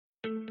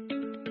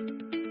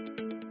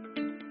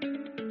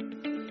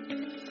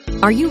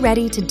Are you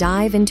ready to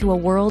dive into a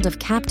world of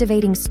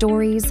captivating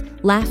stories,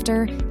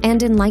 laughter,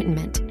 and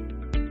enlightenment?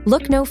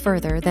 Look no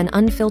further than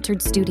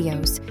Unfiltered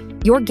Studios,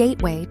 your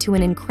gateway to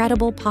an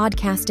incredible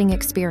podcasting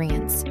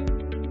experience.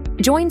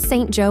 Join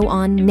St. Joe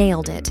on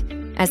Nailed It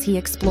as he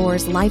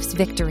explores life's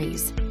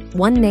victories,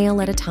 one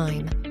nail at a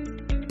time.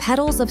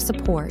 Petals of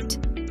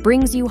Support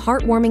brings you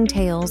heartwarming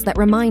tales that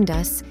remind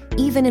us,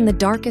 even in the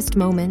darkest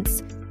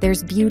moments,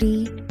 there's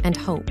beauty and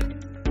hope.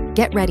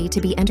 Get ready to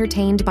be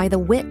entertained by the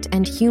wit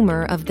and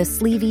humor of The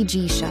Sleevey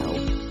G Show,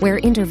 where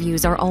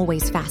interviews are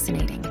always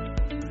fascinating.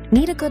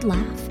 Need a good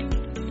laugh?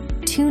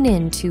 Tune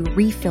in to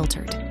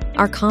Refiltered,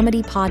 our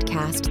comedy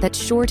podcast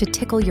that's sure to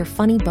tickle your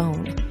funny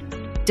bone.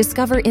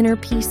 Discover inner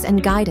peace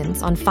and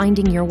guidance on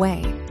Finding Your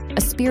Way,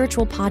 a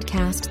spiritual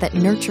podcast that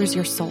nurtures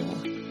your soul.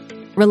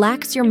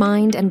 Relax your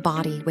mind and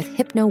body with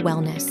Hypno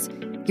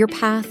Wellness, your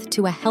path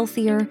to a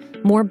healthier,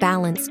 more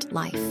balanced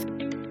life.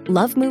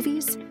 Love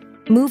movies?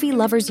 Movie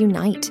Lovers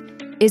Unite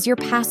is your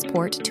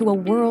passport to a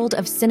world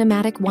of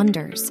cinematic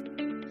wonders.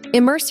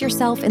 Immerse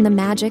yourself in the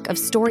magic of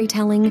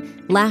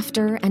storytelling,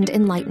 laughter, and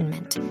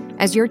enlightenment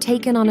as you're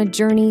taken on a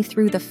journey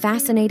through the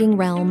fascinating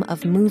realm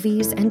of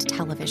movies and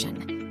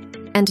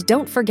television. And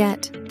don't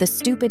forget the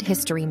Stupid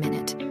History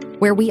Minute,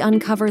 where we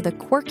uncover the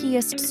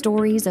quirkiest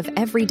stories of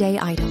everyday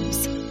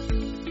items.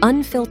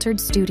 Unfiltered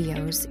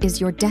Studios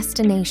is your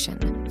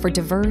destination for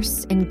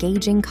diverse,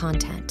 engaging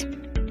content.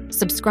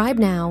 Subscribe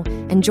now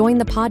and join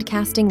the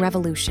podcasting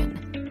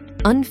revolution.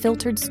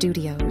 Unfiltered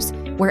Studios,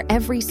 where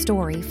every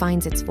story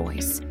finds its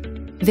voice.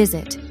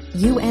 Visit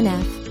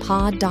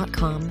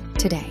unfpod.com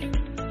today.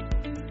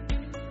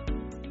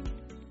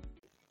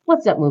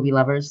 What's up, movie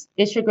lovers?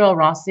 It's your girl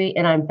Rossi,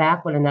 and I'm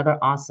back with another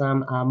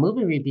awesome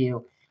movie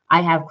review.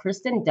 I have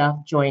Kristen Duff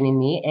joining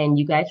me, and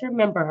you guys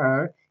remember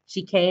her.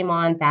 She came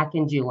on back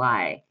in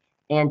July,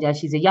 and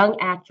she's a young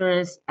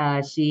actress.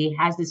 She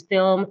has this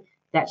film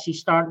that she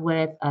starred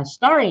with,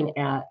 starring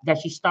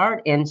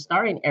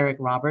Eric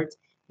Roberts.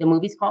 The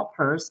movie's called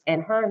Purse,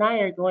 and her and I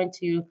are going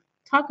to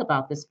talk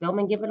about this film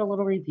and give it a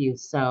little review.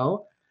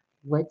 So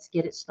let's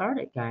get it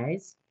started,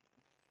 guys.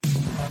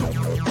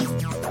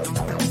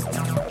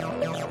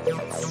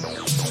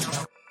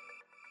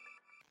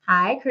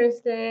 Hi,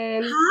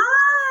 Kristen.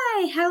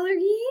 Hi, how are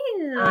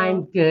you?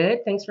 I'm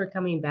good. Thanks for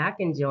coming back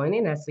and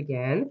joining us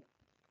again.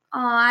 Oh,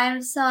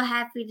 I'm so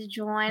happy to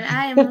join.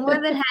 I am more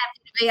than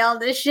happy to be on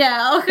the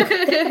show.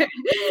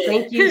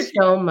 Thank you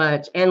so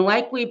much. And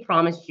like we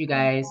promised you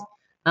guys,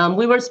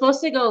 we were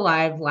supposed to go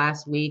live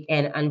last week,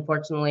 and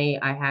unfortunately,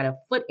 I had a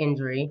foot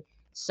injury.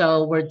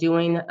 So we're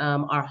doing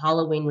our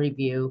Halloween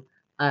review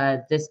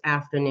this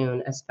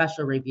afternoon, a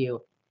special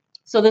review.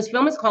 So this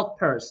film is called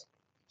Purse,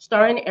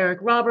 starring Eric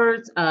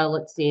Roberts.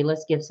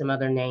 Let's give some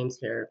other names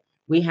here.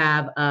 We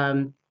have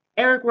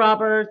Eric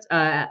Roberts,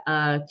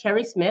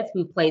 Kerry Smith,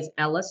 who plays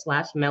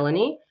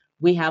Ella/Melanie.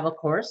 We have, of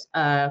course,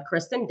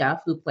 Kristen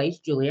Duff, who plays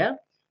Julia.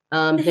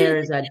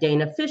 There's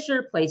Dana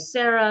Fisher, plays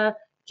Sarah.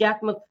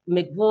 Jack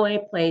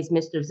McVoy plays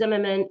Mr.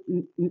 Zimmerman,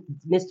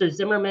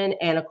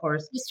 and of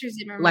course, Mr.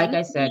 Zimmerman. Like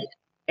I said,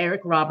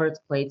 Eric Roberts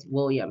plays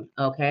William.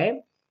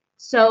 Okay,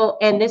 so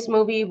and this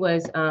movie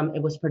was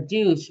it was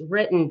produced,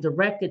 written,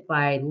 directed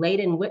by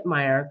Leighton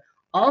Whitmire.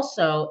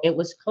 Also, it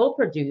was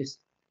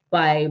co-produced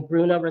by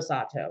Bruno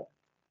Rosato.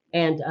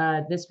 And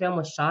this film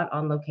was shot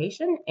on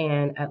location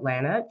in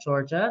Atlanta,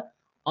 Georgia,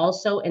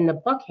 also in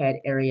the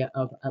Buckhead area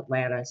of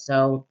Atlanta.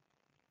 So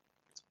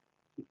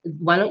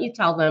why don't you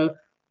tell them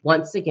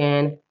once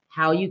again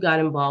how you got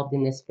involved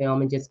in this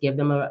film and just give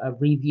them a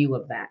review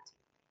of that?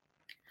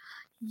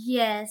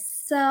 Yes.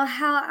 So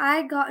how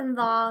I got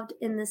involved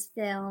in this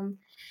film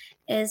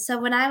is,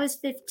 so when I was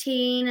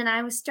 15 and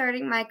I was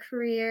starting my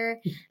career,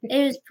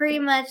 it was pretty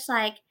much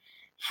like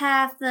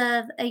half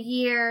of a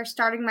year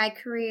starting my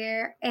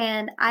career,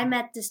 and I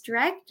met this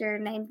director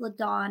named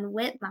LaDawn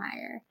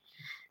Whitmire,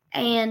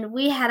 and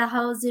we had a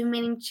whole Zoom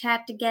meeting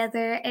chat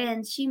together,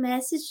 and she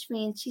messaged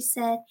me and she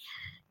said,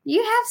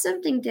 "You have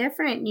something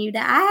different in you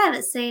that I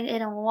haven't seen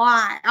in a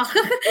while."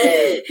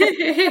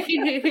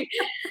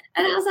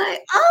 And I was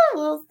like, "Oh,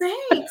 well,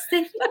 thanks.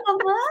 Thank you so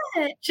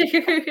much."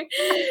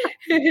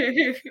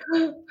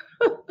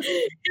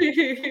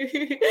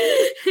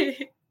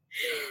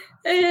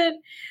 And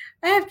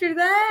after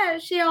that,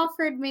 she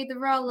offered me the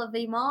role of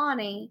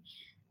Imani.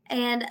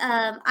 And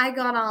I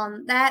got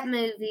on that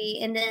movie.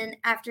 And then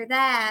after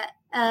that,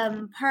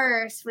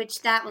 Purse,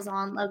 which that was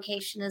on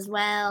location as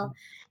well.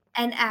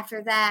 And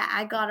after that,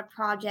 I got a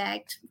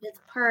project with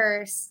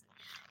Purse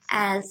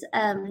as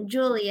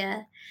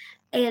Julia.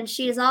 And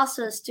she is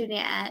also a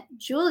student at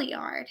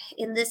Juilliard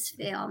in this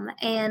film.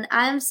 And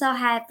I'm so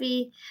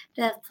happy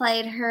to have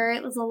played her.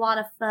 It was a lot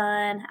of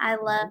fun. I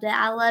loved it.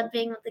 I love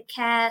being with the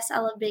cast. I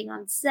love being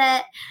on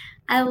set.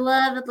 I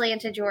love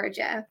Atlanta,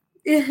 Georgia.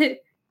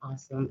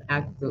 Awesome.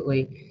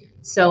 Absolutely.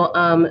 So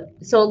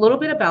so a little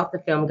bit about the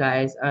film,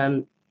 guys.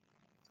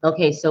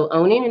 Okay, so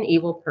owning an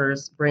evil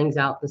purse brings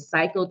out the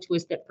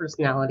psycho-twisted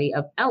personality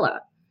of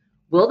Ella.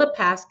 Will the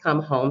past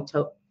come home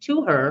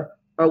to her,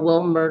 or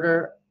will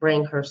murder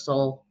bring her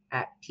soul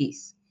at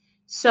peace?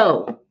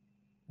 So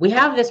we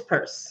have this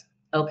purse,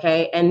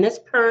 okay, and this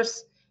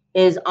purse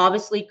is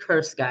obviously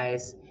cursed,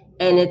 guys,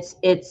 and it's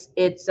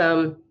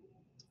a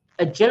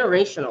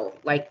generational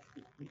like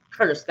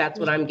curse. That's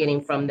what I'm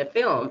getting from the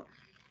film.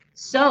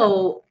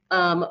 So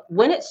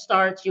when it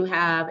starts, you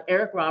have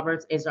Eric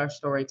Roberts is our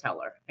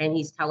storyteller, and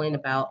he's telling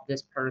about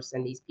this purse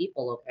and these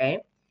people. Okay,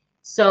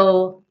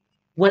 so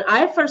when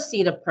I first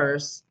see the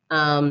purse,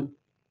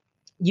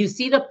 you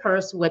see the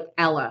purse with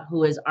Ella,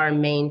 who is our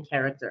main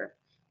character,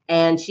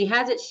 and she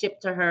has it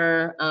shipped to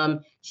her.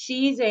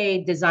 She's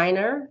a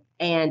designer,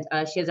 and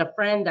she has a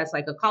friend that's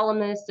like a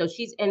columnist, so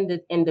she's in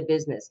the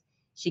business.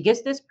 She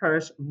gets this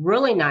purse,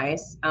 really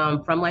nice,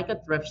 from like a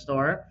thrift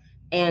store,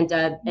 and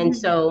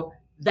so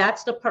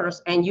that's the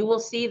purse, and you will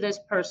see this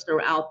purse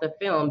throughout the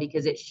film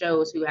because it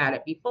shows who had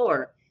it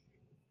before.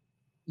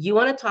 You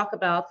want to talk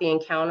about the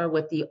encounter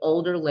with the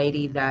older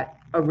lady that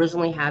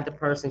originally had the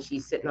purse, and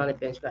she's sitting on a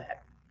bench. Go ahead.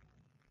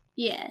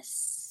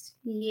 Yes.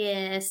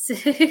 Yes.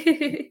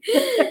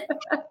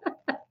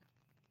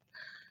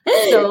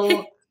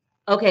 So,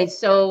 okay,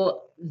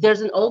 so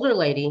there's an older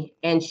lady,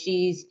 and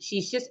she's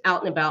just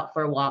out and about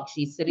for a walk.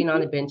 She's sitting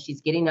on a bench. She's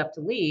getting up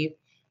to leave,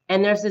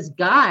 and there's this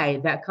guy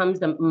that comes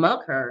to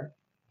mug her,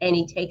 and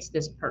he takes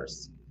this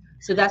purse.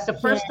 So that's the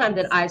first time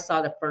that I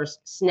saw the purse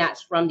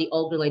snatched from the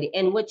older lady,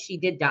 in which she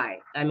did die.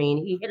 I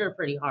mean, he hit her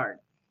pretty hard.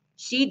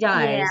 She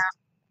dies, Yeah.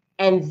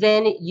 and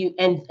then you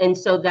and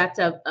so that's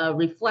a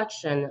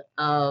reflection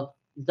of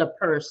the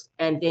purse,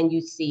 and then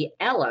you see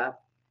Ella,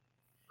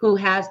 who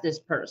has this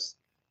purse.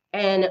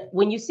 And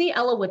when you see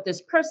Ella with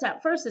this purse,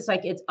 at first it's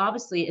like it's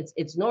obviously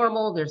it's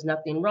normal. There's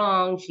nothing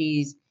wrong.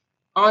 She's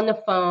on the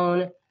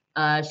phone.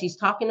 She's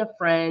talking to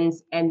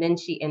friends, and then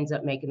she ends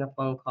up making a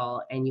phone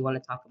call. And you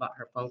want to talk about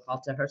her phone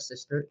call to her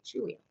sister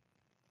Julia.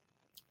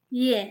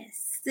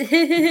 Yes.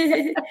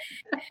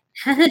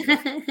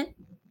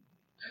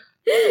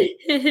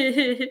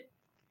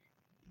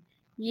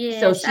 Yes.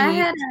 So she I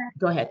had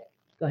go ahead.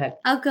 Go ahead.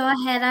 Oh, go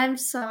ahead. I'm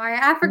sorry.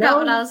 I forgot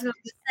what I No, was going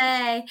to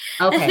say.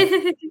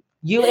 okay.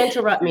 You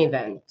interrupt me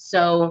then.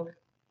 So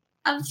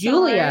I'm sorry.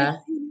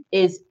 Julia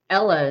is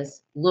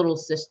Ella's little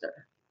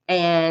sister,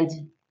 and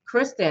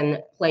Kristen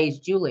plays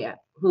Julia,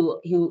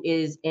 who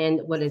is in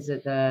what is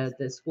it,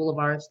 the School of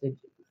Arts?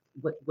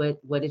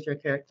 What is your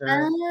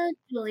character?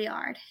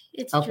 Juilliard.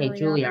 It's Okay, Juilliard.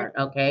 Juilliard.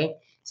 Okay,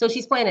 so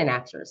she's playing an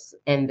actress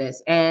in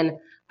this, and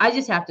I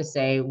just have to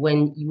say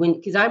when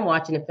because I'm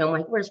watching the film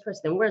like, where's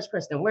Kristen? Where's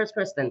Kristen? Where's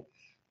Kristen?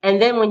 And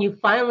then when you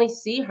finally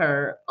see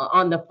her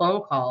on the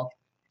phone call,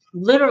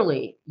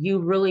 literally, you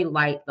really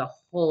light the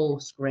whole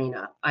screen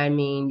up. I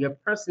mean, your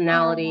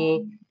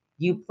personality,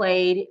 you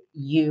played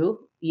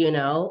you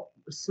know,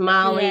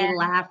 smiley, Yeah.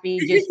 laughy,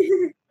 just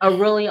a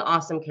really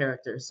awesome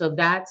character. So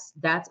that's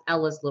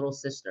Ella's little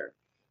sister.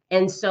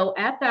 And so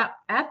at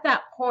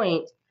that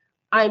point,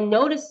 I'm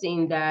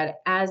noticing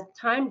that as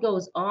time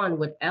goes on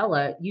with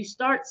Ella, you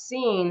start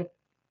seeing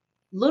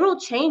little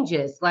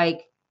changes.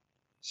 Like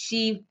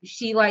she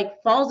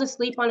like falls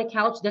asleep on a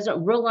couch,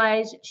 doesn't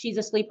realize she's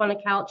asleep on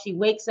a couch. She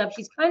wakes up,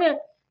 she's kind of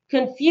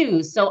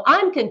confused. So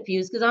I'm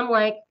confused because I'm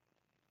like,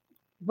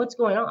 what's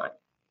going on?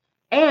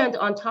 And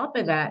on top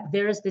of that,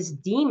 there's this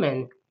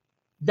demon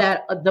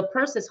that the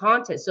purse is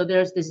haunted. So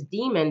there's this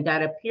demon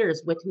that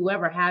appears with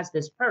whoever has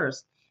this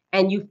purse.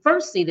 And you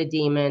first see the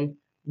demon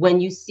when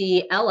you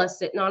see Ella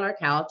sitting on her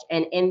couch,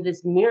 and in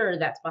this mirror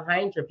that's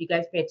behind her. If you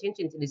guys pay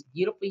attention to this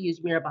beautifully huge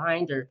mirror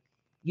behind her,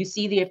 you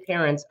see the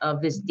appearance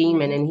of this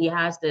demon, and he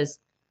has this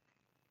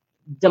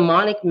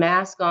demonic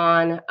mask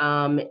on.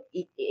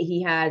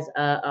 He has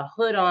a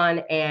hood on,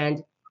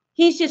 and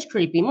he's just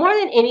creepy. More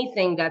than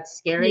anything that's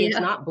scary, it's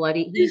Yeah. not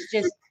bloody.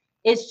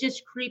 It's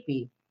just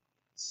creepy.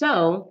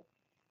 So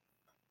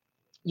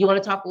you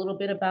want to talk a little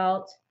bit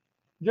about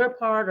your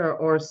part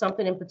or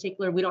something in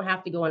particular? We don't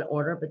have to go in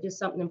order, but just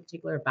something in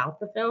particular about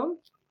the film.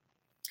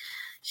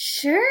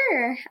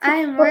 Sure.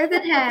 I'm more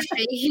than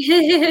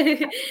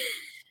happy.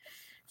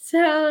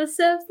 So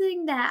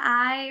something that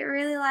I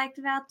really liked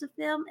about the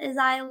film is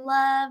I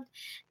loved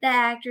the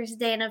actress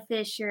Dana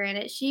Fisher in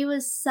it. She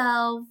was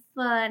so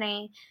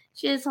funny.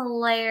 She was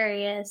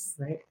hilarious.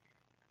 Right.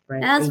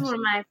 Right. That's And one of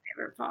my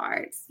favorite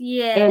parts. and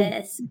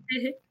Yes.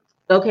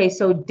 okay,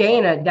 so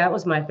Dana, that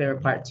was my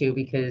favorite part too,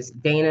 because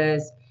Dana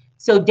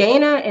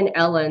and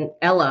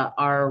Ella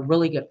are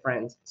really good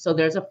friends. So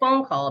there's a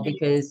phone call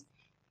because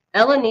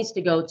Ella needs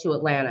to go to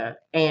Atlanta.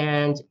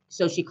 And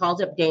so she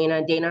calls up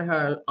Dana. Dana and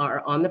her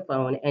are on the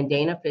phone, and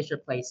Dana Fisher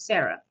plays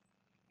Sarah.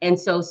 And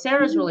so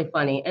Sarah's really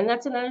funny. And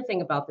that's another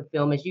thing about the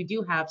film is you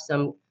do have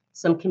some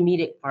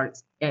comedic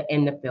parts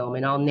in the film.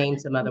 And I'll name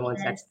some other ones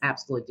that's Yes.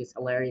 absolutely just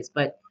hilarious.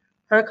 But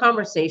her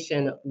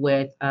conversation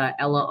with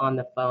Ella on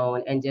the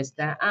phone, and just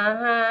that,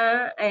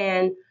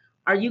 and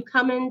are you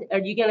coming? Are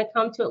you going to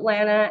come to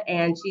Atlanta?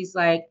 And she's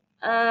like,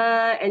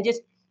 and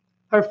just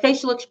her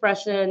facial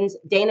expressions.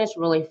 Dana's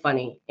really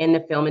funny in the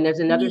film. And there's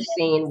another Yes.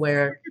 scene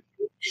where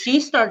she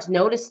starts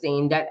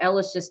noticing that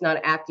Ella's just not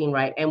acting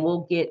right, and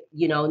we'll get,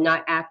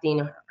 not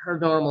acting her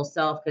normal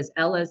self, because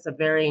Ella's a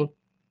very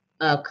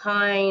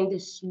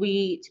kind,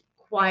 sweet,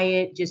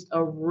 quiet, just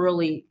a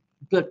really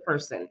good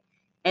person.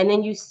 And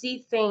then you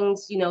see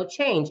things,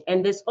 change.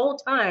 And this whole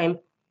time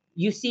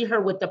you see her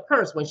with the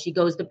purse when she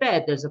goes to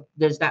bed.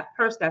 There's that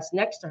purse that's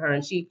next to her,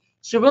 and she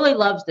really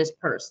loves this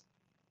purse.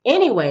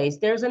 Anyways,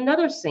 there's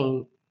another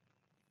scene.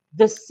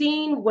 The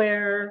scene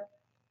where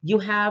you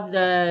have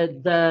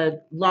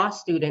the law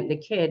student, the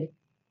kid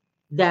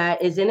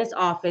that is in his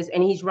office,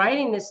 and he's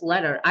writing this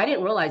letter. I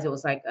didn't realize it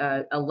was like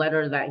a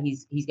letter that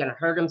he's going to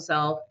hurt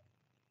himself.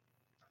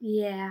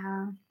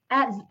 Yeah.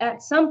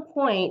 At some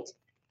point,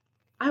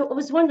 I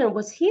was wondering,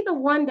 was he the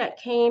one that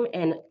came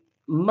and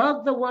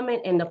mugged the woman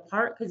in the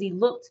park? Because he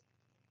looked,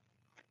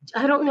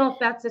 I don't know if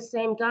that's the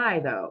same guy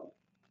though.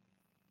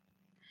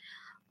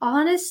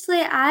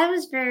 Honestly, I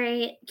was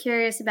very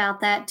curious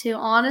about that too.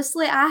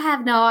 Honestly, I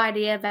have no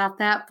idea about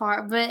that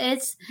part, but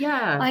it's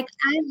like,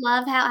 I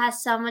love how it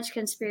has so much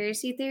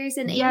conspiracy theories,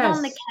 and even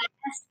on the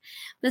cast,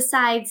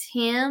 besides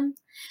him,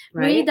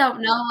 we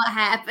don't know what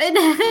happened.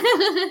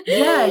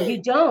 Yeah, you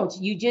don't.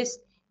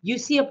 You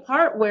see a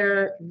part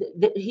where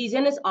he's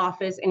in his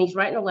office and he's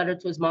writing a letter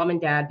to his mom and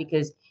dad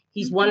because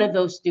he's one of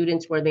those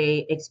students where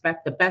they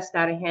expect the best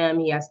out of him.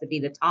 He has to be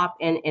the top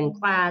in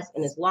class,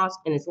 in his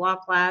law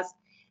class.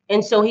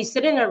 And so he's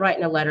sitting there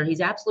writing a letter.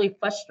 He's absolutely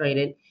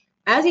frustrated.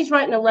 As he's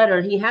writing a letter,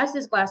 he has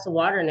this glass of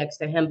water next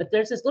to him, but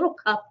there's this little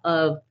cup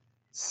of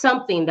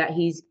something that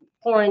he's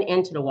pouring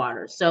into the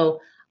water. So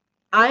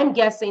I'm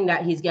guessing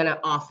that he's going to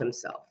off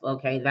himself.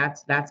 Okay,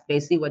 that's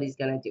basically what he's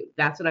going to do.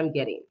 That's what I'm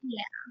getting.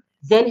 Yeah.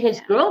 Then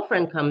his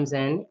girlfriend comes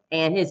in,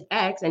 and his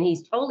ex, and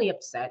he's totally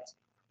upset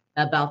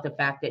about the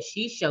fact that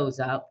she shows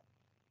up.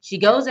 She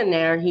goes in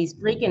there. He's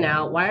freaking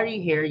out. Why are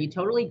you here? You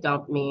totally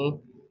dumped me.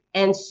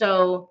 And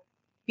so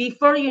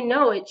before you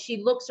know it,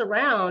 she looks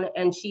around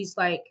and she's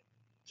like,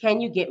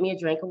 can you get me a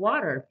drink of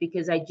water?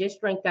 Because I just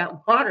drank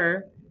that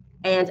water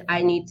and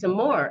I need some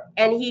more.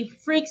 And he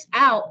freaks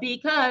out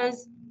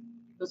because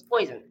it was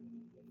poison.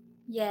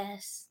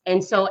 Yes.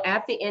 And so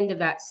at the end of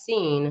that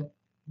scene,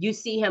 you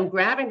see him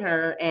grabbing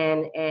her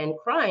and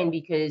crying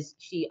because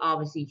she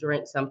obviously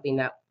drank something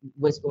that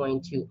was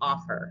going to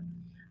off her.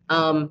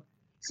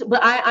 But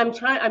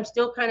I'm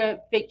still kind of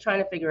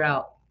trying to figure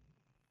out,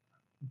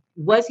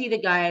 was he the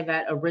guy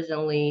that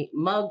originally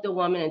mugged the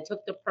woman and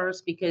took the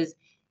purse? Because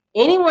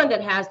anyone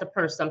that has the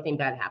purse, something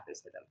bad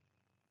happens to them.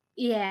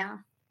 Yeah.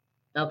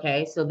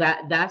 Okay, so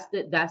that's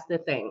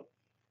the thing.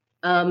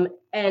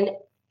 And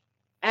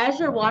as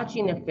you're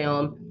watching the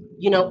film,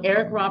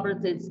 Eric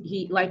Roberts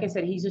like I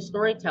said, he's a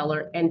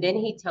storyteller, and then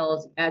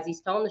as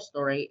he's telling the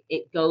story,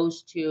 it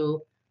goes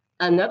to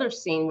another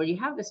scene where you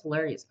have this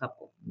hilarious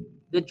couple.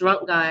 The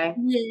drunk guy.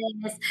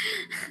 Yes.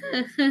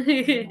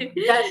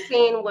 That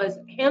scene was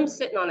him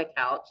sitting on a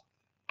couch,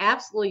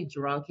 absolutely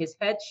drunk, his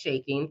head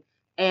shaking,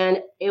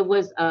 and it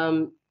was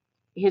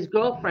his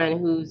girlfriend,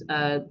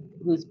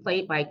 who's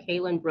played by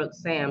Kaylin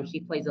Brooks Sam. She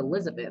plays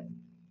Elizabeth.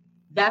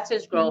 That's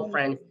his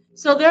girlfriend.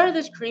 So they're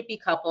this creepy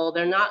couple.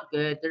 They're not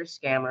good. They're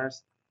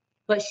scammers,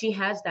 but she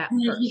has that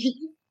purse.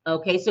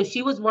 Okay, so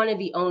she was one of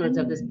the owners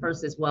of this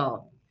purse as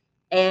well.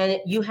 And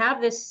you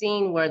have this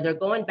scene where they're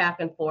going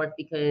back and forth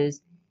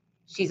because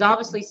she's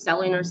obviously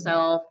selling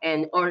herself,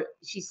 or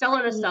she's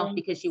selling herself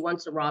because she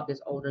wants to rob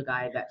this older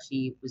guy that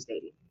she was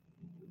dating.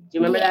 Do you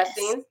remember that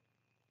scene?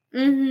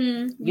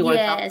 Mm-hmm. You want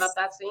to talk about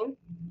that scene?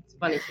 It's a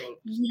funny scene.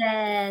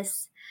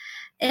 Yes.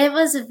 It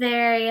was a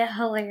very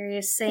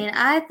hilarious scene.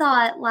 I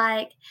thought,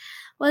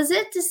 was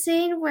it the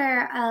scene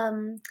where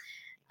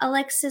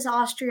Alexis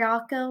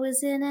Austriaco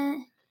was in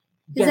it?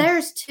 Because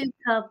there's two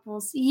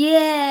couples.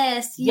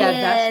 Yes. Yeah,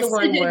 that's the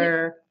one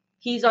where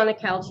he's on the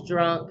couch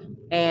drunk,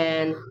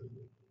 and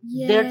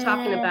they're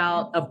talking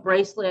about a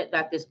bracelet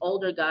that this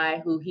older guy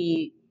who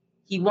he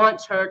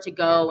wants her to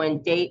go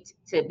and date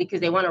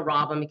because they want to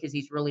rob him because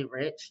he's really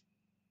rich.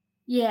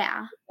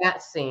 Yeah.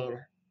 That scene,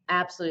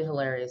 absolutely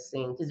hilarious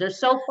scene, because they're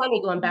so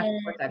funny going back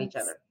and forth at each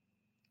other.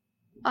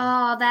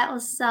 Oh, that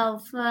was so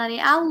funny.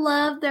 I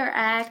love their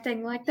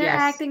acting. Their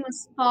acting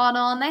was spot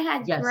on. They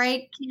had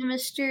great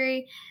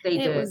chemistry.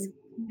 It was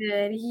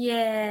good.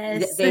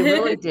 Yes. They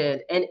really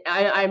did. And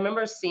I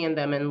remember seeing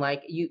them, and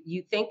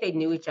you think they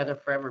knew each other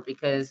forever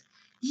because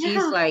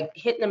she's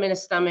hitting him in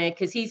his stomach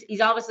because he's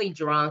obviously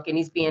drunk and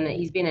he's being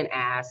an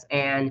ass,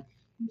 and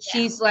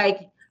she's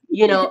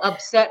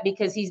upset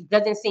because he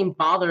doesn't seem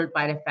bothered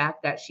by the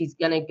fact that she's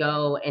gonna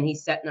go and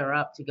he's setting her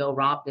up to go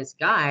rob this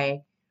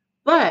guy.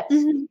 But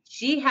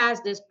she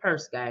has this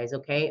purse, guys,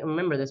 okay? And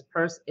remember, this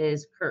purse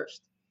is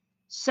cursed.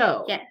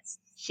 So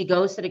she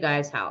goes to the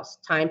guy's house.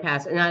 Time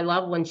passes. And I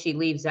love when she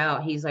leaves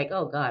out, he's like,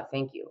 oh, God,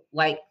 thank you.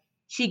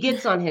 She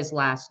gets on his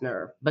last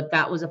nerve. But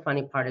that was a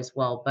funny part as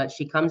well. But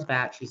she comes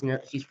back. She's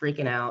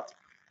freaking out.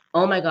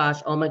 Oh, my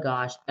gosh. Oh, my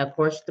gosh. Of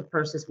course, the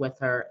purse is with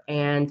her.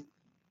 And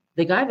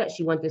the guy that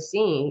she went to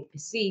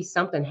see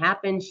something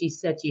happened. She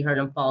said she heard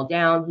him fall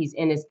down. He's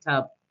in his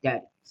tub,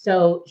 dead.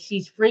 So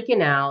she's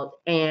freaking out,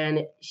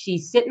 and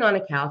she's sitting on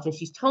a couch, and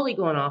she's totally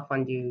going off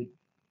on dude.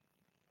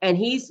 And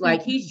he's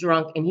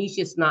drunk, and he's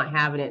just not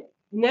having it.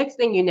 Next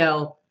thing you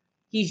know,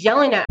 he's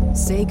yelling at.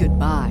 Say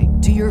goodbye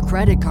to your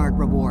credit card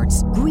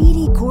rewards.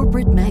 Greedy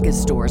corporate mega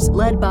stores,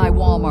 led by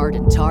Walmart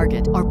and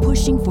Target, are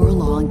pushing for a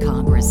law in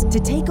Congress to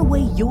take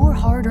away your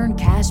hard-earned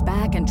cash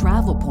back and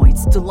travel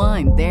points to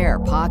line their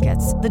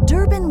pockets. The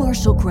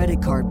Durbin-Marshall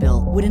credit card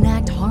bill would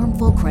enact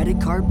harmful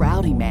credit card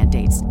routing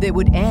mandates that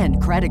would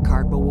end credit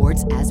card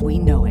rewards as we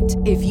know it.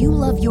 If you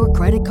love your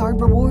credit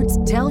card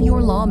rewards, tell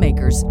your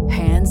lawmakers,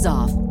 hands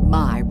off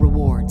my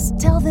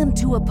rewards. Tell them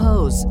to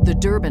oppose the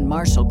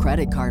Durbin-Marshall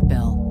credit card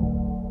bill.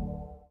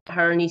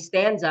 Her, and he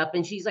stands up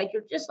and she's like,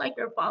 "You're just like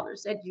your father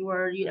said you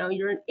were,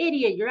 you're an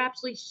idiot, you're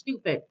absolutely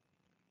stupid."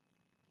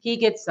 He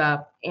gets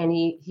up and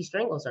he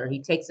strangles her.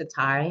 He takes a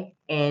tie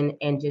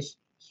and just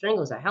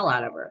strangles the hell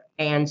out of her.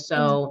 And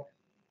so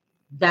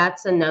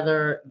that's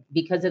another,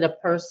 because of the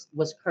purse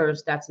was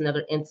cursed, that's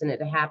another incident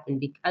that happened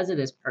because of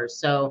this purse.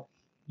 So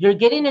you're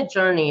getting a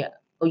journey,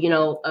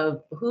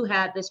 of who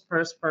had this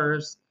purse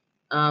first,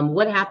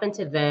 what happened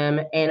to them.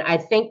 And I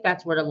think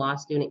that's where the law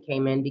student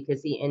came in,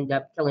 because he ended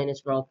up killing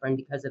his girlfriend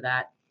because of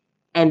that.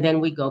 And then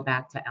we go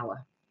back to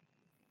Ella.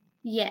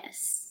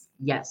 Yes.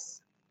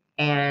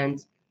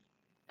 And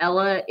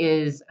Ella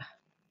is,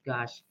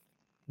 gosh,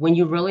 when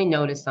you really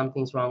notice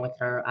something's wrong with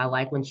her, I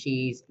like when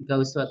she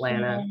goes to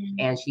Atlanta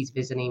and she's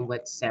visiting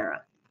with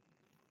Sarah.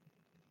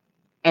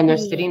 And they're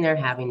sitting there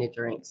having the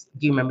drinks.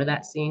 Do you remember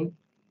that scene?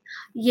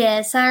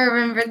 Yes, I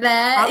remember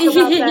that. Talk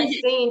about that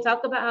scene.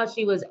 Talk about how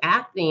she was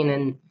acting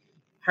and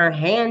her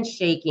hands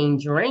shaking,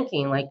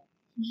 drinking. Like,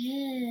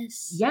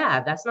 yes.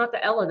 Yeah, that's not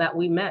the Ella that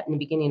we met in the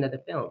beginning of the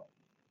film.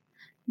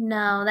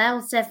 No, that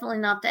was definitely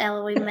not the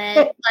Ella we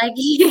met. Like,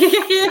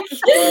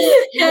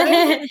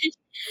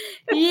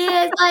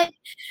 yeah, like,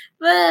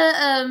 but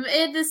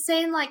in the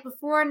scene, like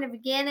before in the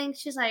beginning,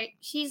 she's like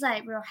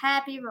real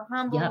happy, real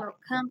humble, real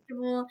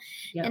comfortable.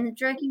 In the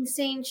drinking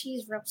scene,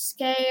 she's real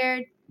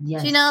scared.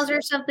 Yes. She knows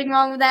there's something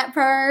wrong with that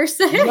purse.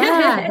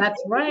 Yeah,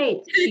 that's right.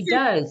 She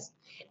does.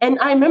 And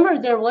I remember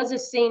there was a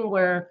scene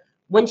where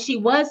when she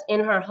was in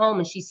her home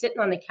and she's sitting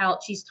on the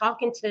couch, she's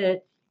talking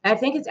to, I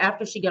think it's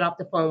after she got off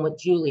the phone with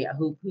Julia,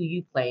 who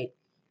you played.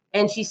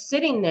 And she's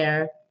sitting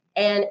there,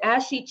 and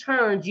as she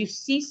turns, you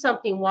see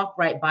something walk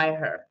right by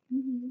her.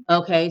 Mm-hmm.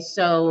 Okay,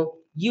 so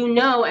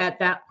at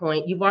that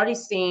point, you've already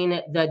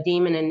seen the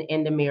demon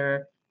in the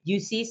mirror. You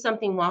see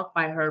something walk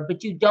by her,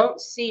 but you don't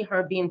see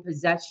her being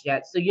possessed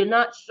yet. So you're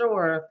not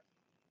sure,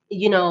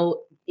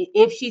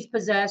 if she's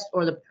possessed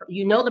or the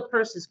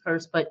purse is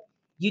cursed, but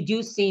you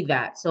do see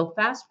that. So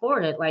fast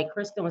forward it, like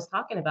Kristen was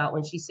talking about,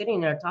 when she's sitting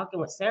there talking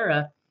with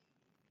Sarah,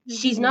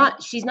 she's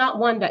not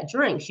one that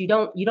drinks. You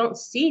don't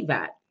see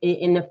that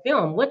in the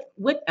film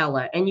with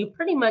Ella, and you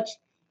pretty much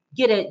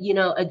get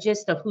a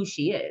gist of who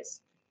she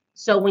is.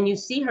 So when you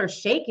see her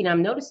shaking,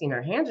 I'm noticing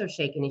her hands are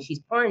shaking, and she's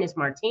pouring this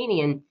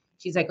martini, and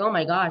she's like, "Oh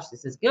my gosh,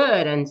 this is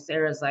good." And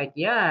Sarah's like,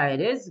 "Yeah,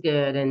 it is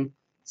good." And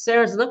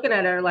Sarah's looking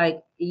at her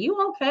like,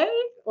 "You okay?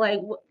 Like,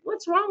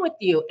 what's wrong with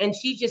you?" And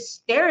she's just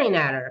staring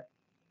at her.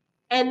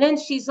 And then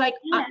she's like,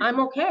 "I'm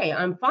okay.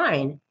 I'm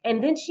fine."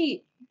 And then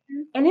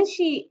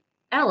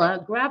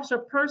Ella grabs her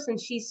purse and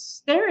she's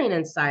staring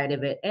inside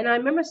of it. And I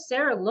remember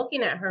Sarah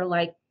looking at her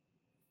like,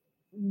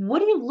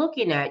 "What are you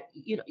looking at?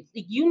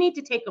 You need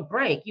to take a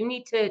break.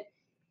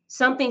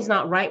 Something's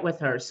not right with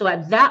her." So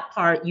at that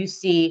part, you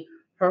see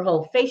her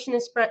whole facial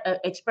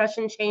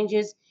expression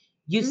changes.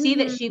 You see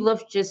that she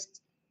looks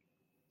just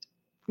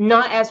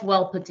not as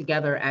well put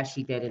together as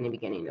she did in the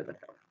beginning of the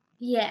film.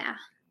 Yeah.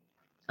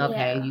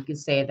 Okay, you could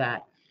say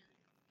that.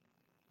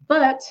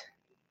 But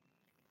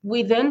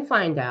we then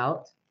find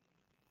out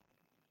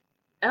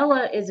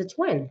Ella is a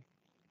twin.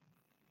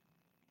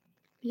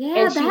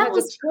 Yeah, and she has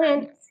a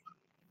twin.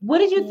 What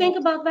did you think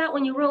about that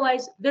when you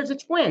realized there's a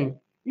twin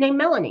named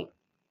Melanie?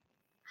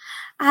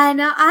 I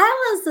know.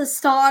 I was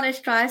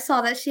astonished when I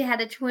saw that she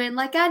had a twin.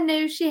 Like, I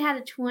knew she had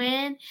a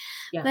twin,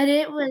 but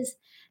it was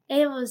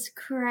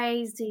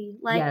crazy.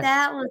 Like,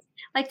 that was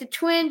like the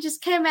twin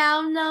just came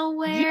out of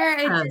nowhere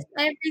and just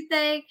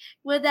everything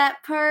with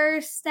that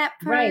purse. That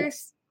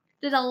purse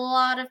did a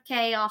lot of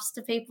chaos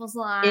to people's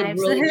lives. It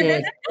really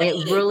did.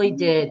 It really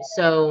did.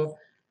 So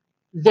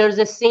there's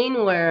a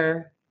scene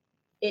where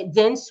it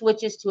then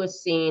switches to a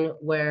scene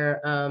where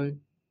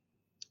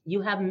you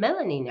have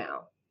Melanie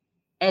now.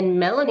 And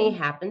Melanie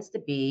happens to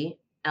be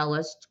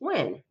Ella's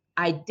twin,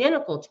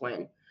 identical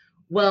twin.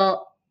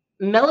 Well,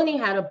 Melanie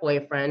had a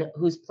boyfriend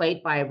who's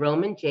played by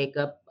Roman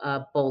Jacob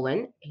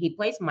Bolin. He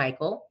plays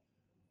Michael.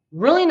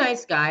 Really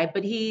nice guy,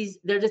 but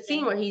there's a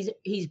scene where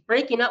he's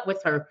breaking up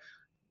with her.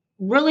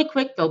 Really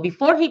quick though,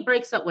 before he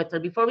breaks up with her,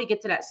 before we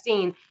get to that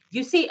scene,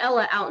 you see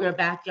Ella out in her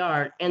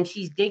backyard and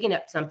she's digging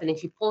up something and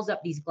she pulls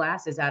up these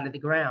glasses out of the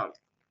ground.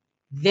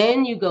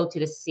 Then you go to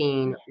the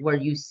scene where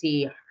you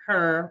see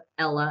her,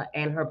 Ella,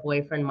 and her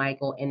boyfriend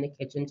Michael in the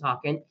kitchen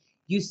talking.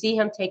 You see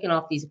him taking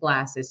off these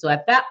glasses. So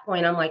at that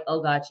point, I'm like,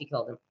 oh God, she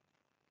killed him.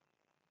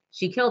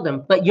 She killed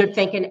him. But you're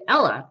thinking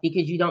Ella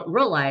because you don't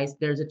realize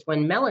there's a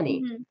twin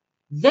Melanie. Mm-hmm.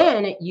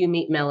 Then you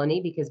meet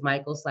Melanie because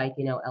Michael's like,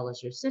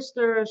 Ella's your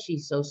sister.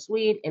 She's so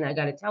sweet. And I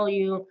got to tell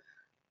you,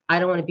 I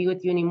don't want to be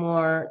with you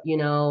anymore.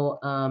 You're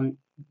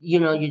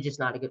just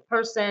not a good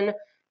person.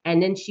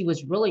 And then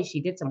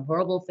she did some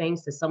horrible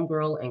things to some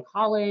girl in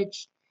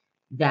college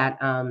that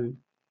the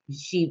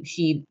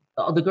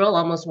girl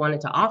almost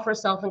wanted to off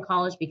herself in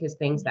college because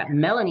things that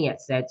Melanie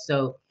had said.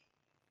 So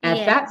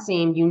at that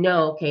scene,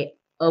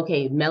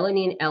 okay,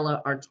 Melanie and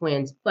Ella are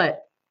twins,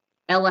 but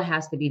Ella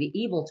has to be the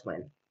evil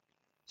twin.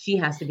 She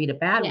has to be the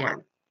bad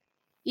one.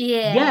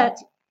 Yeah. Yet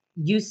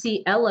you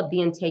see Ella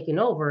being taken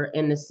over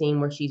in the scene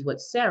where she's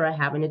with Sarah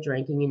having a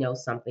drink and you know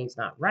something's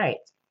not right.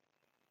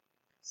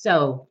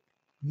 So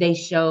they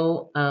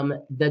show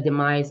the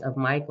demise of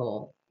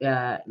Michael.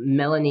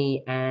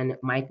 Melanie and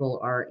Michael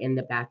are in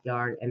the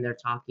backyard and they're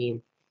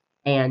talking.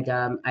 And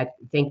I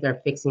think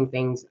they're fixing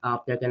things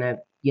up. They're going to,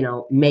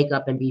 make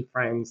up and be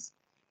friends.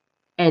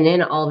 And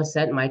then all of a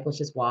sudden, Michael's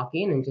just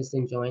walking and just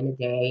enjoying the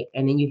day.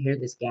 And then you hear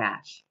this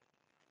gash.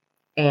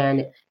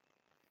 And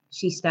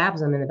she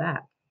stabs him in the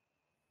back.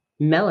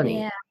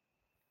 Melanie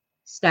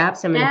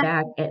stabs him in the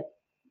back.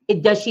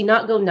 And does she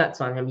not go nuts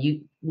on him?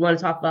 You want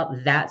to talk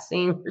about that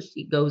scene where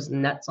she goes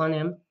nuts on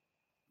him?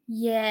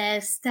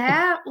 Yes,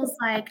 that was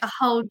like a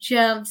whole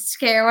jump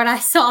scare when I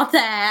saw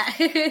that.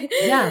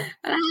 Yeah.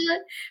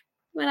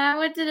 When I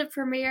went to the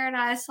premiere and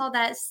I saw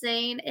that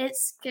scene, it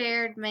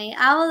scared me.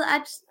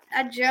 I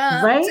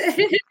jumped. Right?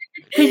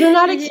 Because you're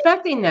not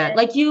expecting that.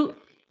 Like you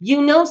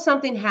know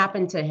something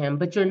happened to him,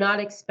 but you're not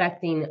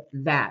expecting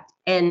that.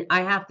 And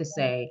I have to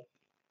say,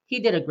 he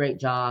did a great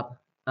job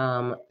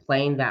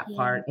playing that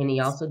part. And he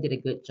also did a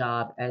good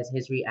job as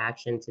his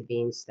reaction to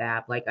being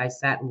stabbed. Like I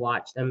sat and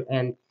watched him.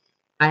 And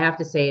I have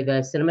to say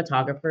the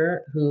cinematographer,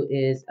 who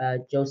is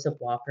Joseph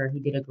Walker, he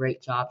did a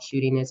great job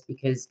shooting this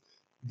because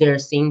there are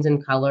scenes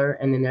in color.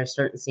 And then there are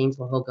certain scenes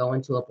where he'll go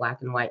into a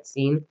black and white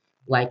scene.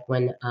 Like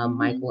when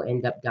Michael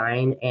ended up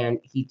dying, and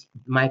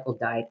Michael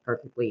died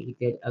perfectly. He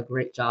did a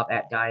great job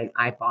at dying.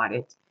 I bought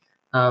it.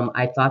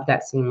 I thought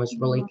that scene was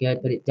really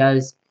good, but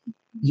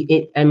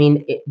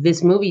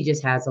this movie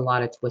just has a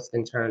lot of twists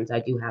and turns,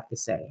 I do have to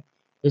say.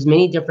 There's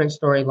many different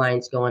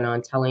storylines going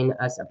on telling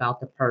us about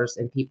the purse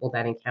and people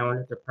that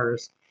encountered the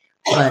purse.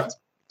 But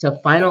to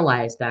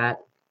finalize that,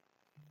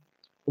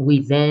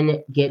 we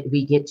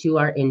get to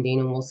our ending,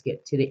 and we'll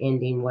skip to the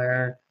ending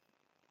where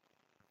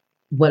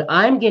what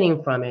I'm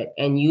getting from it,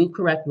 and you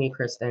correct me,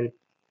 Kristen,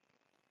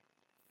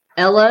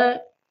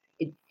 Ella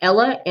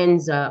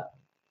ends up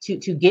to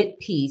get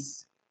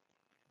peace.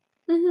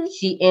 Mm-hmm.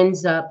 She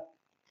ends up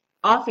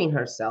offing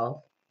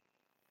herself.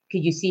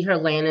 Because you see her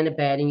laying in a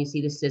bed and you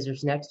see the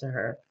scissors next to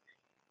her.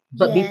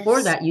 But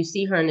before that, you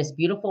see her in this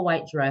beautiful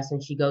white dress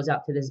and she goes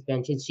out to this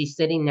bench and she's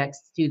sitting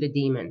next to the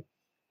demon.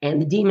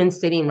 And the demon's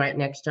sitting right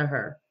next to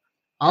her.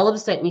 All of a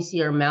sudden, you see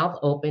her mouth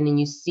open and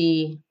you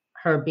see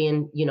her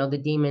being,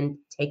 the demon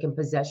taking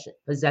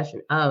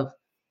possession of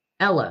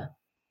Ella.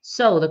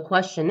 So the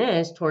question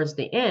is, towards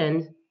the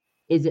end,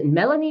 is it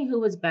Melanie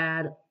who was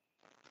bad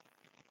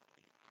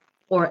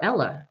or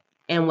Ella?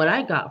 And what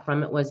I got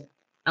from it was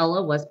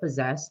Ella was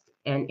possessed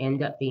and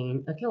ended up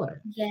being a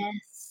killer.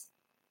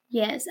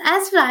 Yes,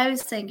 that's what I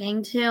was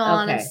thinking too,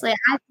 honestly.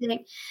 I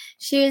think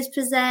she was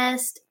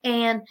possessed,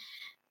 and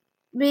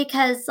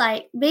because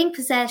being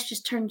possessed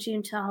just turns you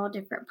into a whole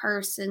different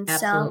person.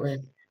 Absolutely.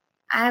 So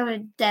I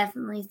would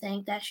definitely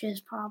think that she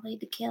was probably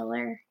the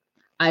killer.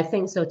 I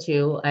think so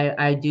too.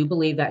 I do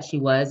believe that she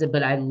was,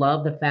 but I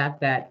love the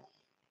fact that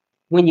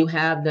when you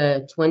have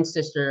the twin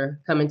sister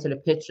come into the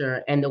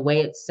picture and the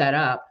way it's set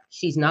up,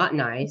 she's not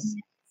nice.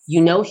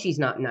 She's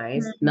not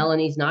nice. Mm-hmm.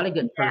 Melanie's not a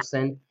good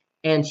person.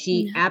 And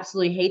she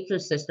absolutely hates her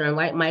sister. And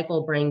like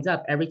Michael brings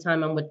up, every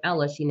time I'm with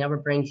Ella, she never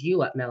brings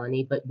you up,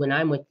 Melanie. But when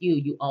I'm with you,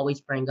 you always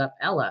bring up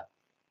Ella.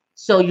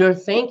 So you're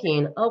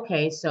thinking,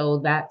 okay, so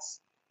that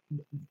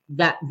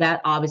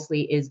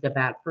obviously is the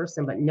bad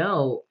person. But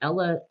no,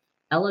 Ella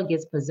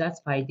gets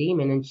possessed by a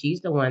demon, and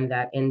she's the one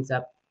that ends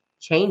up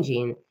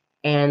changing.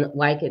 And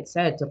like it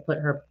said, to put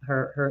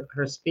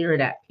her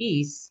spirit at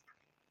peace,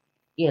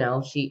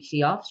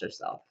 she offs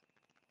herself.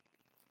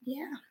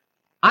 Yeah.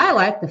 I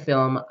like the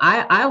film.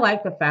 I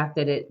like the fact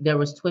that there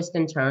was twists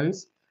and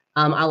turns.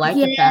 I like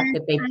the fact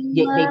that they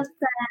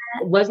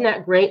wasn't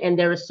that great, and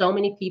there were so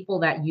many people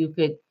that you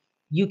could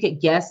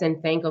guess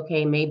and think,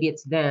 okay, maybe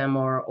it's them,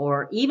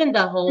 or even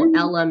the whole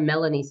Ella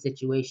Melanie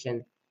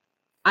situation.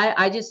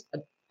 I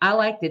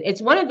liked it.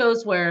 It's one of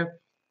those where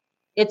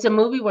it's a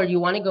movie where you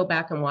want to go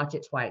back and watch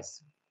it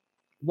twice.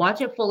 Watch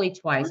it fully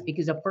twice,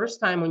 because the first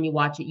time when you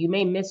watch it, you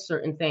may miss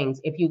certain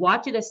things. If you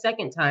watch it a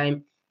second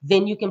time,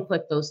 then you can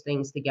put those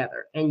things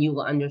together and you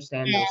will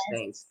understand those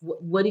things.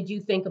 What did you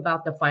think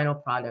about the final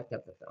product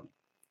of the film?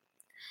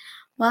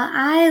 What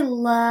I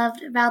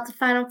loved about the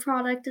final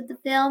product of the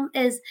film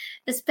is,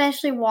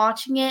 especially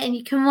watching it, and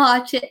you can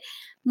watch it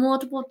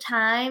multiple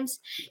times,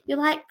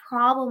 you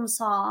problem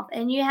solve,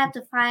 and you have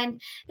to find,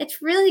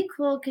 it's really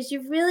cool because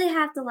you really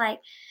have to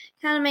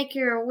kind of make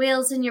your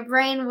wheels in your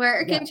brain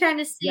work and trying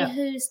to see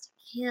who's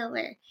the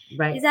killer.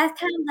 Right. Because that's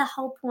kind of the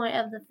whole point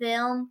of the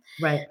film.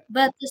 Right.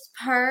 But this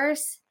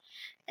purse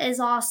is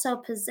also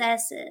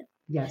possessive.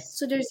 Yes.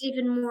 So there's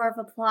even more of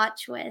a plot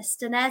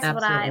twist. And that's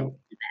what I loved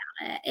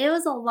about it. It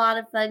was a lot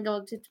of fun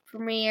going to the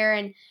premiere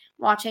and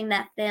watching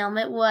that film.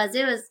 It was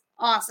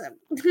awesome.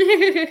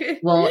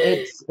 Well,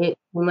 it seemed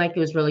like it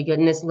was really good.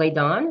 And it's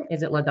LaDawn.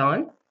 Is it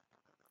LaDawn?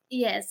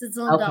 Yes, it's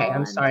Okay,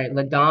 I'm LaDawn. sorry.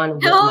 LaDawn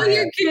Oh, Whitmire.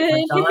 you're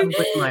good. LaDawn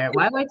Whitmire.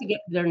 Well, I like to get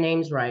their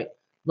names right.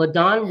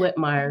 LaDawn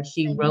Whitmire.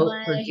 She Same wrote,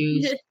 way.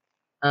 produced,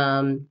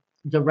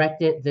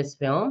 directed this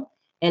film.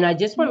 And I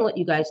just want to let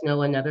you guys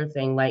know another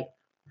thing. Like,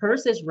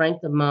 hers is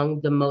ranked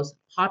among the most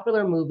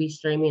popular movies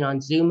streaming on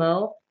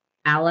Zumo,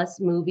 Alice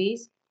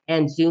Movies,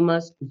 and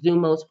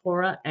Zumo's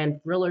horror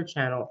and thriller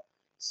channel.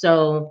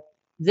 So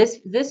this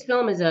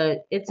film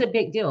it's a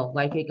big deal.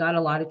 Like, it got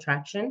a lot of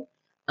traction.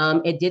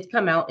 It did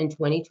come out in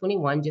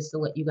 2021, just to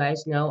let you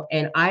guys know.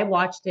 And I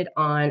watched it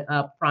on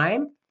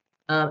Prime,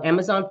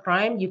 Amazon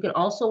Prime. You can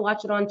also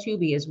watch it on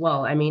Tubi as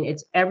well. I mean,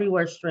 it's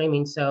everywhere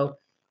streaming. So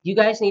you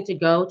guys need to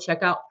go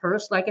check out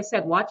first. Like I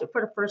said, watch it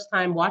for the first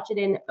time. Watch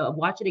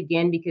it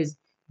again, because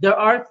there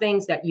are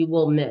things that you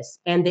will miss.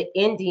 And the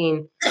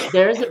ending,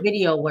 there is a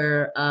video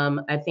where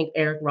I think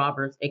Eric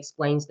Roberts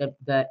explains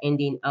the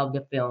ending of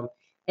the film.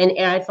 And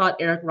I thought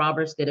Eric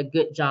Roberts did a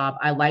good job.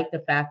 I like the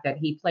fact that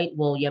he played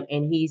William,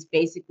 and he's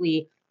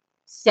basically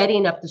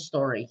setting up the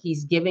story.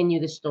 He's giving you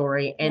the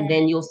story, and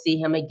then you'll see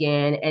him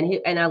again.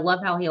 And I love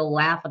how he'll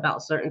laugh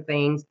about certain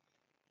things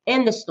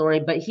in the story,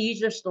 but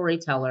he's your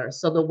storyteller.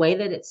 So the way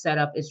that it's set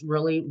up is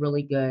really,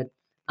 really good.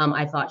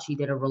 I thought she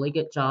did a really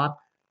good job.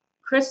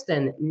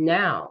 Kristen,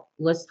 now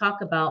let's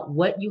talk about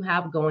what you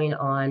have going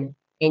on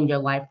in your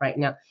life right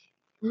now.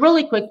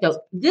 Really quick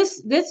though,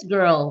 this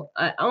girl,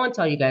 I want to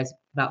tell you guys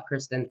about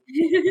Kristen.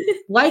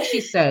 Like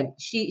she said,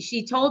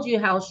 she told you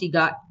how she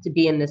got to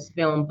be in this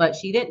film, but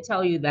she didn't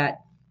tell you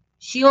that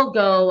she'll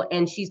go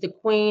and she's the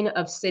queen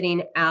of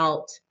sitting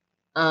out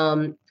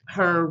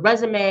her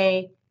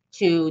resume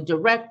to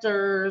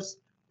directors,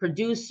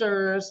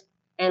 producers,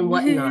 and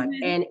whatnot.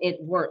 And it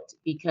worked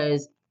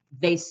because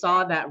they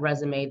saw that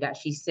resume that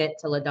she sent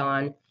to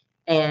LaDawn,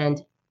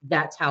 and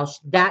that's how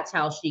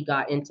she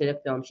got into the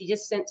film. She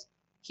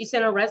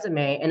sent a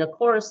resume, and of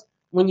course,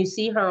 when you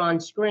see her on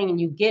screen,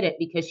 you get it,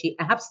 because she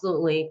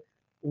absolutely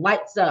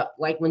lights up.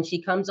 Like, when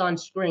she comes on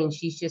screen,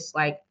 she's just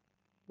like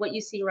what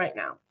you see right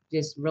now.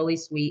 Just really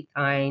sweet,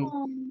 kind,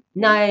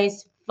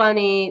 nice,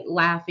 funny,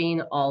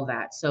 laughing, all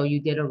that. So you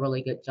did a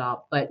really good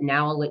job. But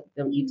now I'll let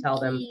you tell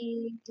them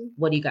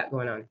what do you got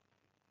going on.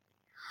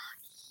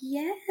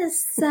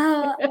 Yes,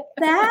 so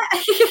that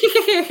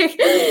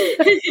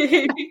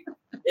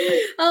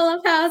I love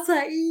how it's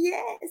like,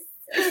 yes.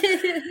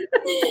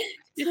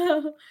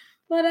 So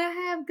what I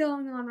have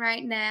going on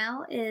right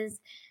now is,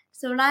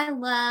 so what I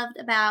loved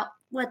about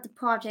what the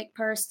Project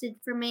Purse did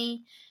for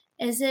me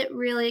is it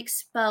really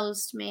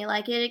exposed me.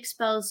 Like, it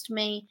exposed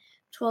me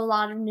to a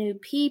lot of new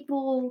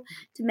people,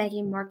 to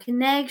making more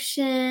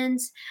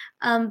connections,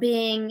 I've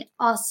been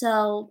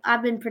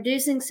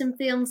producing some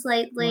films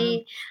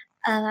lately.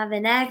 I've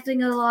been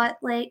acting a lot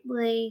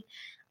lately.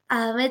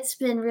 It's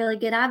been really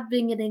good. I've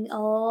been getting a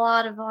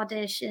lot of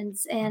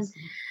auditions, and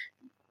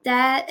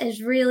that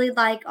is really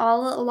like a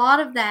lot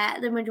of that,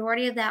 the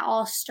majority of that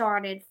all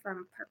started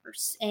from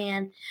Purse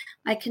and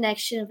my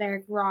connection with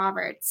Eric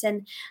Roberts.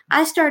 And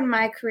I started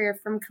my career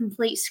from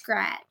complete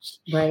scratch.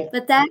 Right.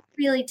 But that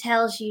really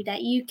tells you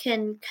that you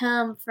can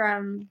come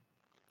from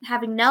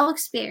having no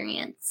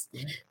experience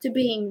to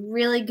being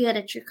really good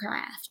at your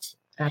craft.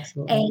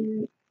 Absolutely.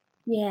 And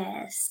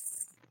yes.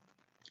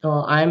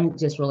 Well, I'm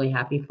just really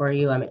happy for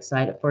you. I'm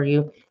excited for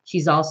you.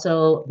 She's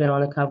also been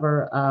on the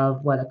cover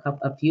of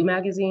a few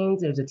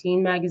magazines. There's a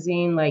teen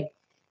magazine. Like,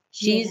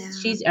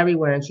 she's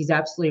everywhere, and she's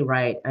absolutely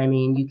right. I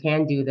mean, you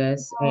can do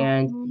this,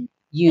 and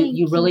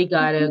you really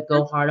gotta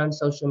go hard on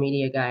social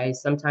media, guys.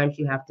 Sometimes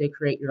you have to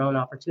create your own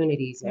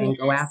opportunities and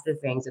go after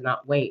things and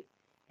not wait.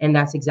 And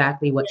that's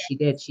exactly what she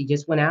did. She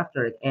just went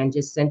after it and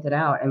just sent it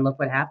out, and look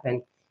what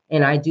happened.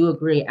 And I do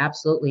agree,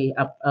 absolutely.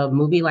 A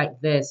movie like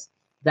this,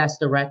 that's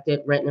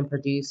directed, written, and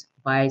produced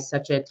by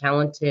such a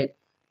talented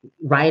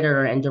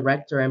writer and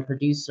director and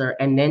producer,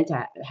 and then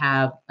to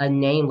have a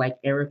name like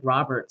Eric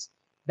Roberts,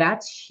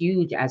 that's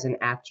huge as an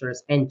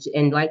actress. And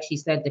like she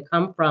said, to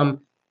come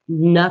from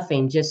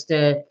nothing, just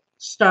to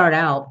start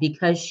out,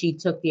 because she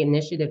took the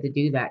initiative to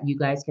do that. You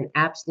guys can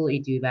absolutely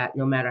do that,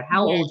 no matter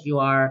how old you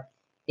are.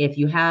 If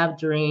you have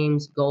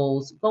dreams,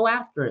 goals, go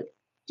after it.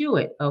 Do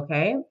it,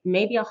 okay?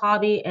 Maybe a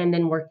hobby, and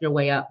then work your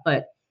way up,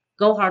 but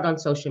go hard on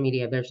social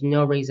media. There's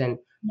no reason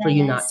for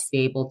you not to be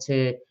able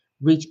to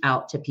reach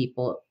out to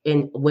people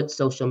with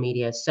social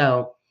media.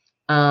 So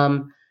I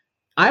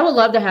would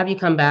love to have you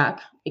come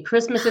back.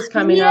 Christmas is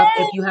coming up.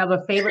 If you have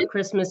a favorite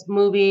Christmas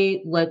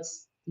movie,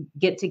 let's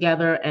get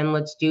together and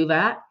let's do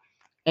that.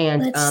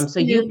 And so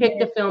you pick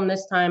the film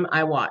this time,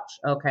 I watch,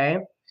 okay?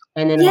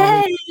 And then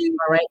all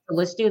right, so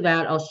let's do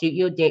that. I'll shoot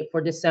you a date for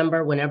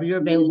December whenever you're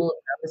available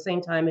at the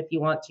same time if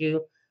you want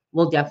to.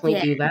 We'll definitely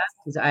do that,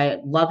 because I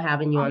love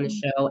having you on the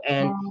show,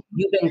 and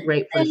you've been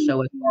great for the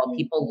show as well.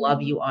 People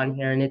love you on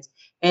here, and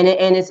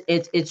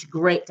it's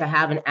great to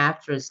have an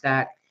actress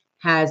that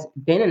has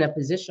been in a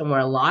position where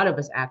a lot of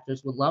us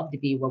actors would love to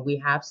be, where we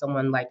have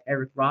someone like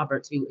Eric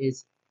Roberts, who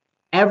is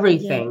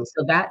everything.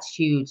 So that's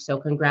huge. So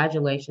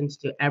congratulations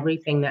to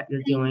everything that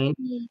you're doing.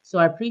 So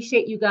I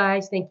appreciate you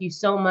guys. Thank you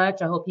so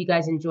much. I hope you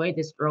guys enjoyed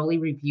this early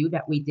review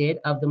that we did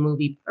of the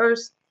movie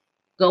Purse.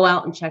 Go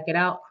out and check it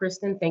out.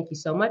 Kristen, thank you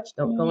so much.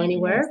 Don't go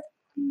anywhere.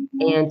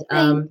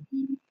 And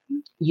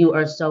you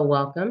are so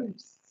welcome.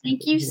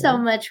 Thank you so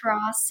much,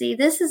 Rossi.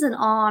 This is an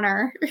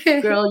honor.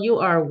 Girl, you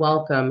are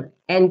welcome.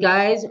 And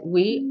guys,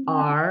 we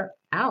are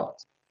out.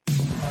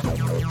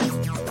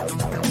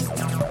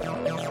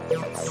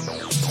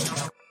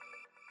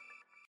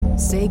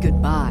 Say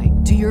goodbye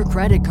to your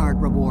credit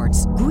card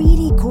rewards.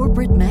 Greedy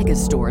corporate mega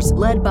stores,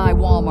 led by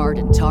Walmart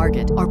and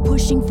Target, are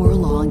pushing for a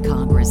law in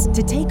Congress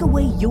to take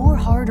away your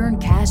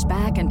hard-earned cash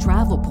back and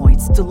travel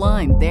points to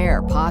line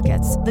their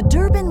pockets. The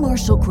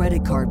Durbin-Marshall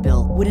credit card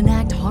bill would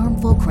enact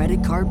harmful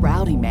credit card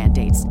routing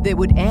mandates that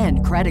would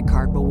end credit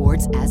card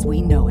rewards as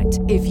we know it.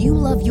 If you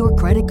love your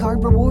credit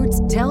card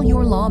rewards, tell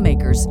your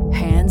lawmakers,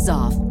 hands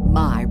off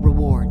my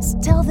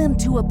rewards. Tell them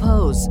to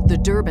oppose the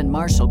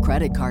Durbin-Marshall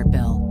credit card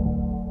bill.